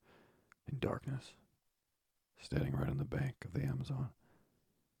are in darkness, standing right on the bank of the Amazon.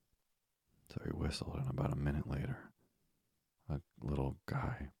 So he whistled, and about a minute later, a little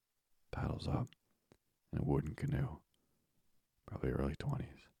guy paddles up in a wooden canoe, probably early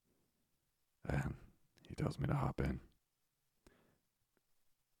 20s, and he tells me to hop in.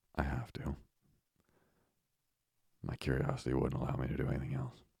 I have to. My curiosity wouldn't allow me to do anything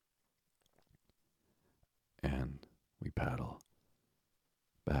else. And we paddle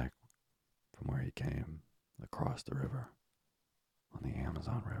back from where he came across the river on the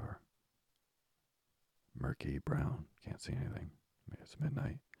Amazon River. Murky, brown, can't see anything. Maybe it's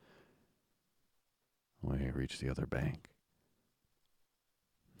midnight. We reach the other bank,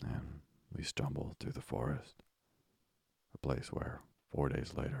 and we stumble through the forest, a place where 4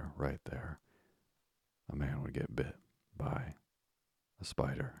 days later, right there, a man would get bit by a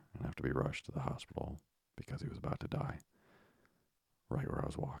spider and have to be rushed to the hospital because he was about to die, right where I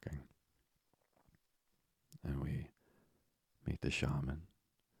was walking. And we meet the shaman,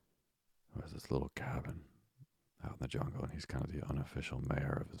 who has this little cabin out in the jungle, and he's kind of the unofficial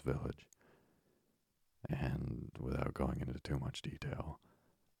mayor of his village. And without going into too much detail,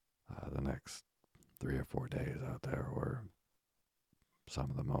 the next 3 or 4 days out there were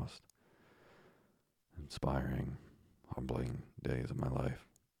some of the most inspiring, humbling days of my life.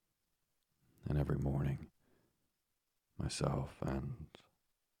 And every morning, myself and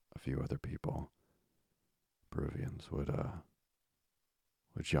a few other people, Peruvians, would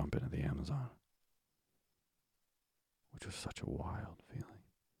jump into the Amazon, which was such a wild feeling.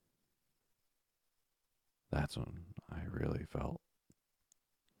 That's when I really felt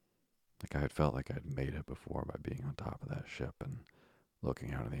like I had felt like I'd made it before by being on top of that ship and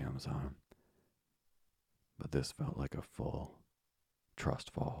looking out of the Amazon. But this felt like a full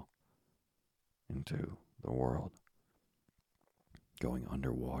trust fall into the world, going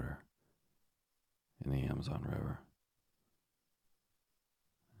underwater in the Amazon River.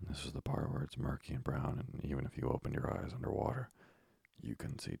 And this is the part where it's murky and brown, and even if you opened your eyes underwater, you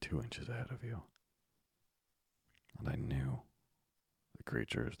couldn't see 2 inches ahead of you. And I knew the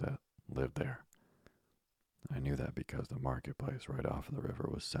creatures that lived there. I knew that because the marketplace right off of the river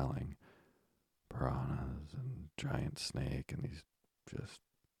was selling piranhas and giant snake and these just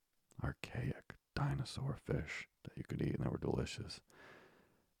archaic dinosaur fish that you could eat, and they were delicious.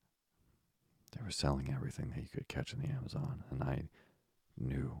 They were selling everything that you could catch in the Amazon, and I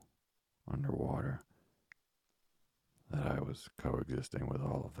knew underwater that I was coexisting with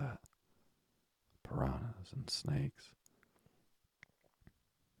all of that. Piranhas and snakes.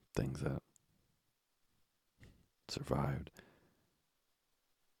 Things that survived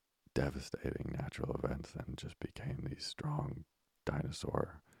devastating natural events and just became these strong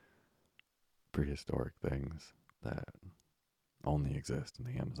dinosaur prehistoric things that only exist in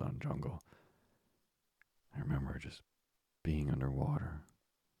the Amazon jungle. I remember just being underwater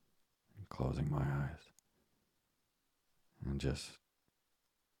and closing my eyes and just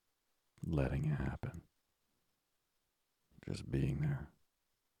letting it happen. Just being there.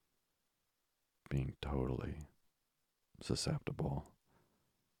 Being totally susceptible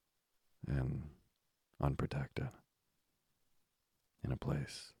and unprotected in a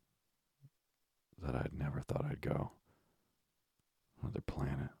place that I'd never thought I'd go. Another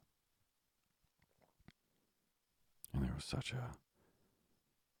planet. And there was such a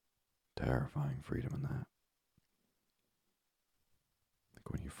terrifying freedom in that. Like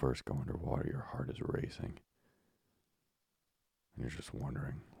when you first go underwater, your heart is racing. And you're just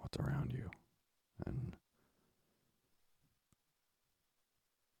wondering what's around you and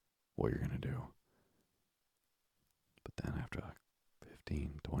what you're going to do. But then after like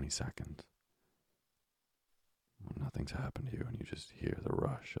 15, 20 seconds, when nothing's happened to you and you just hear the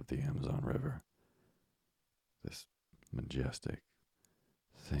rush of the Amazon River, this majestic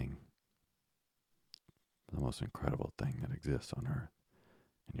thing, the most incredible thing that exists on Earth,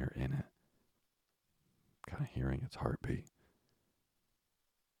 and you're in it, kind of hearing its heartbeat,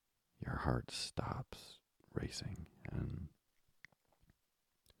 your heart stops racing and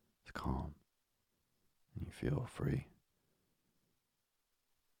it's calm and you feel free.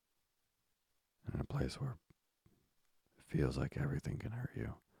 And in a place where it feels like everything can hurt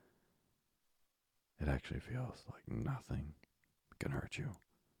you, it actually feels like nothing can hurt you.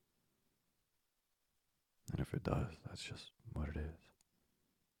 And if it does, that's just what it is.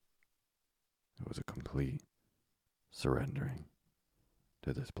 It was a complete surrendering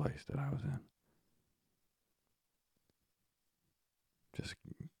to this place that I was in. Just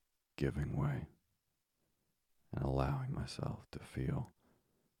giving way and allowing myself to feel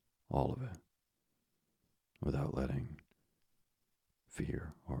all of it without letting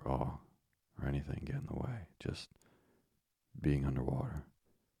fear or awe or anything get in the way. Just being underwater,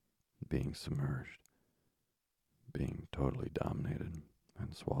 being submerged, being totally dominated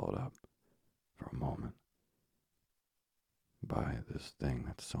and swallowed up for a moment by this thing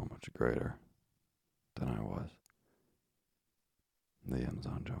that's so much greater than I was. The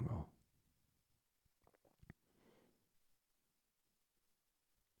Amazon jungle.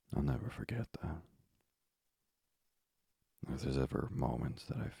 I'll never forget that. If there's ever moments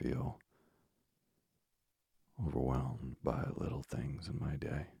that I feel overwhelmed by little things in my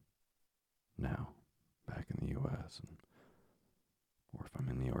day, now, back in the U.S., or if I'm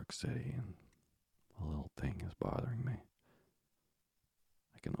in New York City and a little thing is bothering me,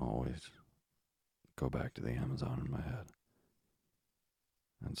 I can always go back to the Amazon in my head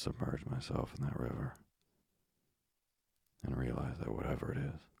and submerge myself in that river and realize that whatever it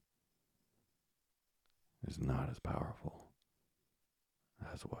is not as powerful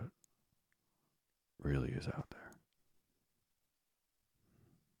as what really is out there.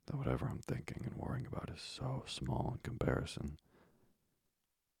 That whatever I'm thinking and worrying about is so small in comparison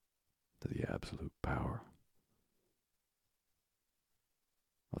to the absolute power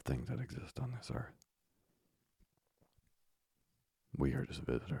of things that exist on this earth. We are just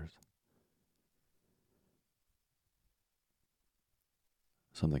visitors.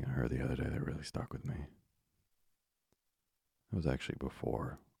 Something I heard the other day that really stuck with me. It was actually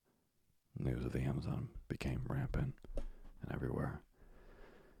before news of the Amazon became rampant and everywhere.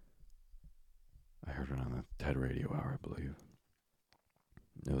 I heard it on the TED Radio Hour, I believe.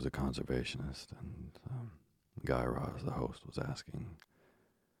 It was a conservationist, and Guy Raz, the host, was asking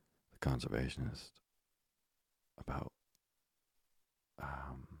the conservationist about,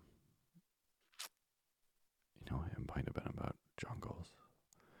 it might have been about jungles.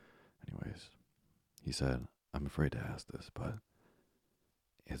 Anyways, he said, I'm afraid to ask this, but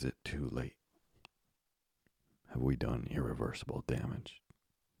is it too late? Have we done irreversible damage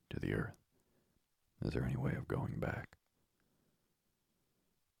to the earth? Is there any way of going back?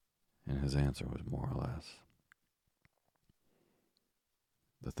 And his answer was more or less,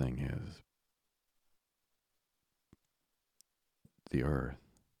 the thing is, the earth,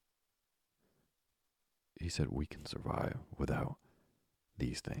 he said we can survive without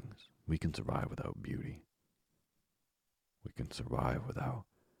these things. We can survive without beauty. We can survive without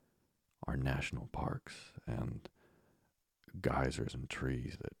our national parks and geysers and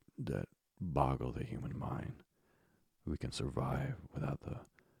trees that boggle the human mind. We can survive without the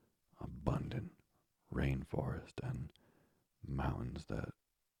abundant rainforest and mountains that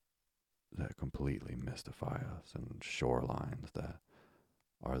completely mystify us, and shorelines that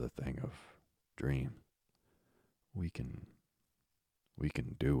are the thing of dreams. We can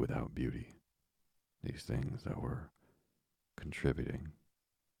do without beauty, these things that were contributing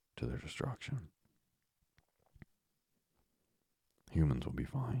to their destruction. Humans will be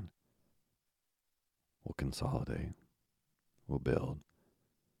fine. We'll consolidate. We'll build.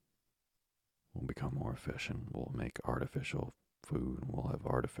 We'll become more efficient. We'll make artificial food. We'll have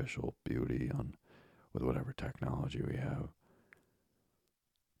artificial beauty with whatever technology we have.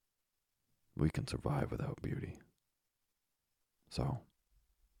 We can survive without beauty. So,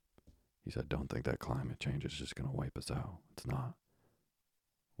 he said, don't think that climate change is just going to wipe us out. It's not.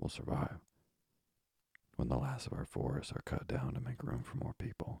 We'll survive. When the last of our forests are cut down to make room for more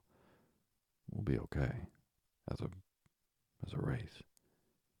people, we'll be okay as a race.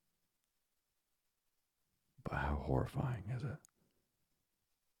 But how horrifying is it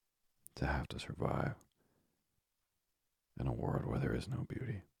to have to survive in a world where there is no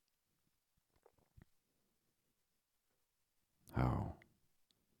beauty? How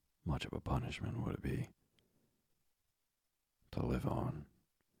much of a punishment would it be to live on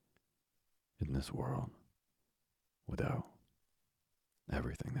in this world without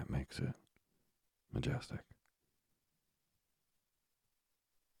everything that makes it majestic?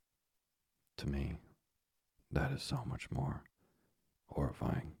 To me, that is so much more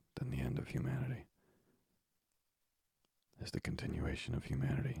horrifying than the end of humanity. Is the continuation of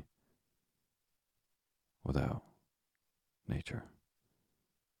humanity without nature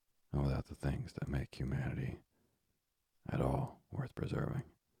and without the things that make humanity at all worth preserving.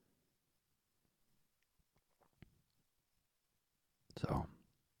 So,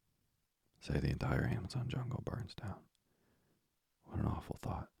 say the entire Amazon jungle burns down. What an awful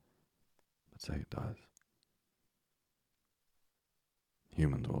thought. But say it does.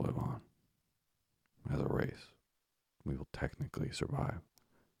 Humans will live on. As a race, we will technically survive.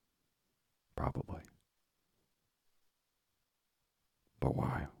 Probably. But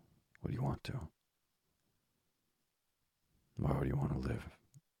why would you want to? Why would you want to live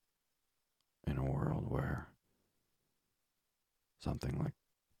in a world where something like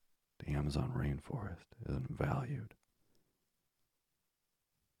the Amazon rainforest isn't valued?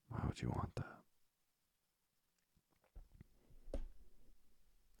 Why would you want that?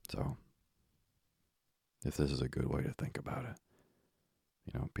 So, if this is a good way to think about it,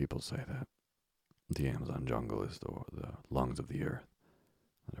 people say that the Amazon jungle is the lungs of the earth,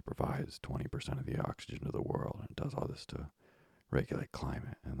 and it provides 20% of the oxygen to the world, and it does all this to regulate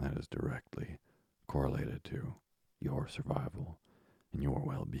climate, and that is directly correlated to your survival and your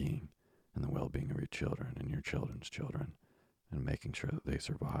well-being and the well-being of your children and your children's children, and making sure that they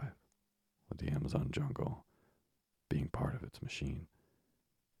survive, with the Amazon jungle being part of its machine.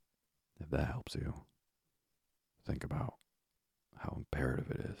 If that helps you think about how imperative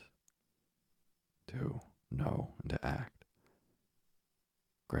it is to know and to act,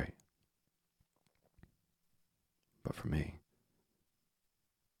 great. But for me,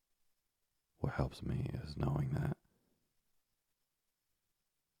 what helps me is knowing that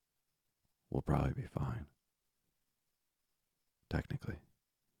we'll probably be fine, technically,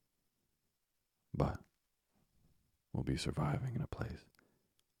 but we'll be surviving in a place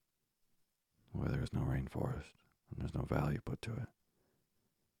where there's no rainforest and there's no value put to it.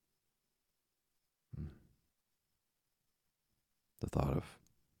 The thought of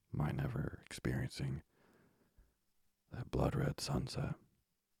my never experiencing that blood-red sunset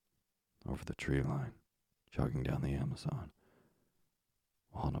over the tree line, jogging down the Amazon,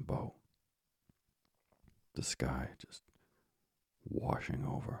 while on a boat, the sky just washing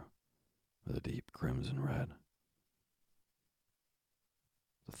over with a deep crimson red.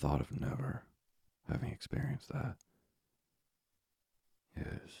 The thought of never having experienced that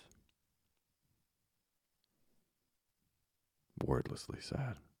is wordlessly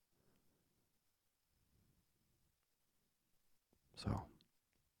sad. So,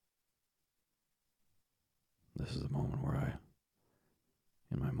 this is the moment where I,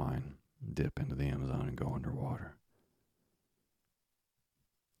 in my mind, dip into the Amazon and go underwater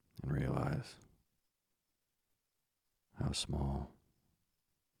and realize how small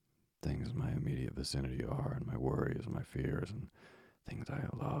things in my immediate vicinity are, and my worries and my fears, and things I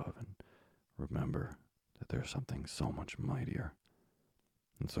love, and remember that there's something so much mightier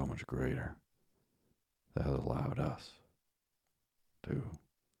and so much greater that has allowed us to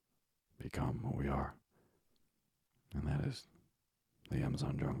become who we are. And that is the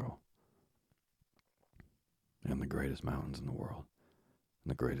Amazon jungle, and the greatest mountains in the world,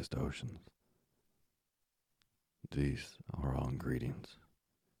 and the greatest oceans. These are all ingredients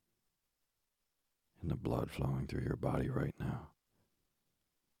in the blood flowing through your body right now.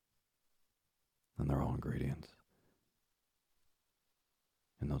 And they're all ingredients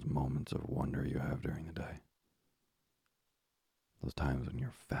in those moments of wonder you have during the day. Those times when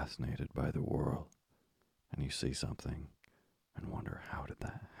you're fascinated by the world and you see something and wonder, how did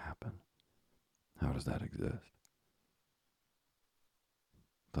that happen? How does that exist?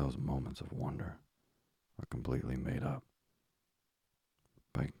 Those moments of wonder are completely made up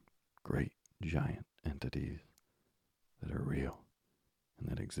by great giant entities that are real and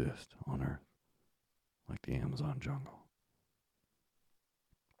that exist on Earth, like the Amazon jungle.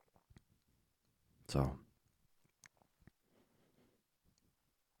 So,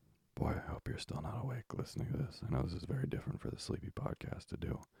 boy, I hope you're still not awake listening to this. I know this is very different for the Sleepy Podcast to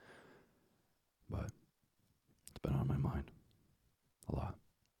do, but it's been on my mind a lot,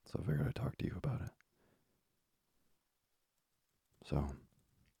 so I figured I'd talk to you about it. So,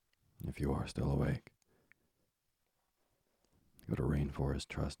 if you are still awake, go to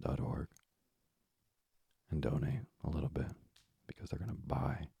rainforesttrust.org and donate a little bit, because they're going to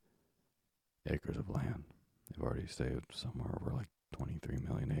buy acres of land. They've already saved somewhere over like 23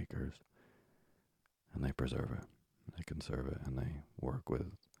 million acres, and they preserve it, they conserve it, and they work with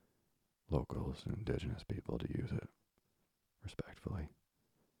locals and indigenous people to use it respectfully.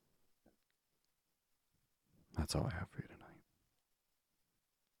 That's all I have for you tonight.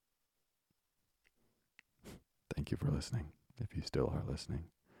 Thank you for listening, if you still are listening.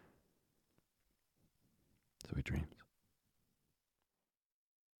 Sweet dreams.